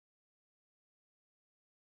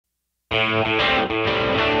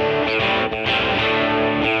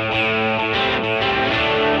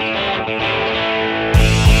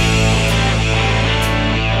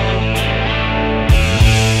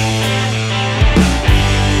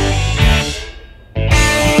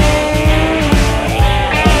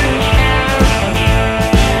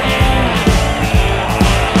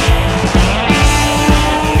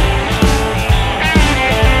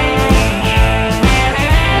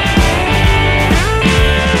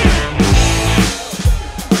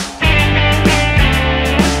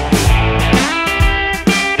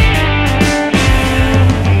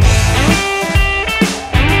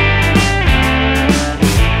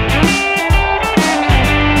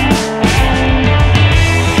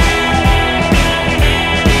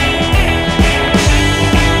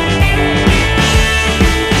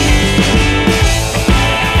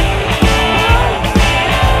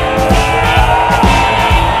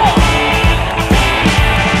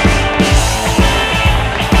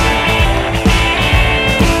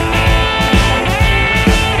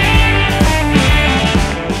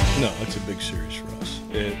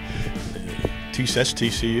That's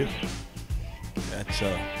TCU.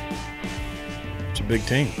 It's a big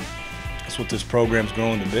team. That's what this program's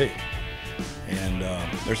growing to be. And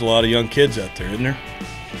there's a lot of young kids out there, isn't there?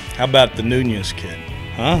 How about the Nunez kid,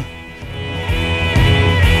 huh?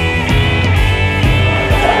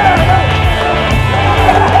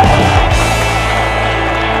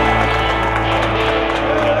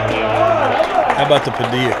 How about the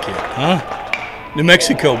Padilla kid, huh? New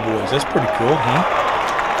Mexico boys, that's pretty cool, huh?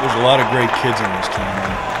 There's a lot of great kids in this team,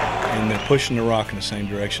 and they're pushing the rock in the same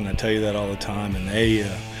direction. I tell you that all the time, and they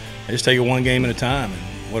just take it one game at a time, and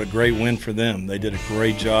what a great win for them. They did a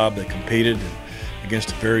great job. They competed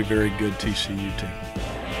against a very, very good TCU team.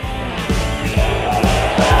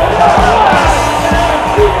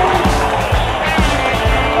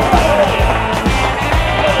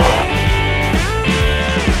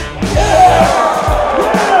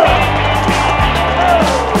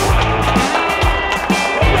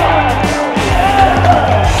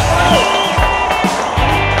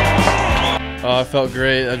 I felt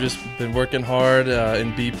great. I've just been working hard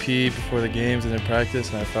in BP before the games and in practice,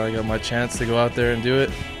 and I finally got my chance to go out there and do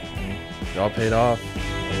it. And it all paid off.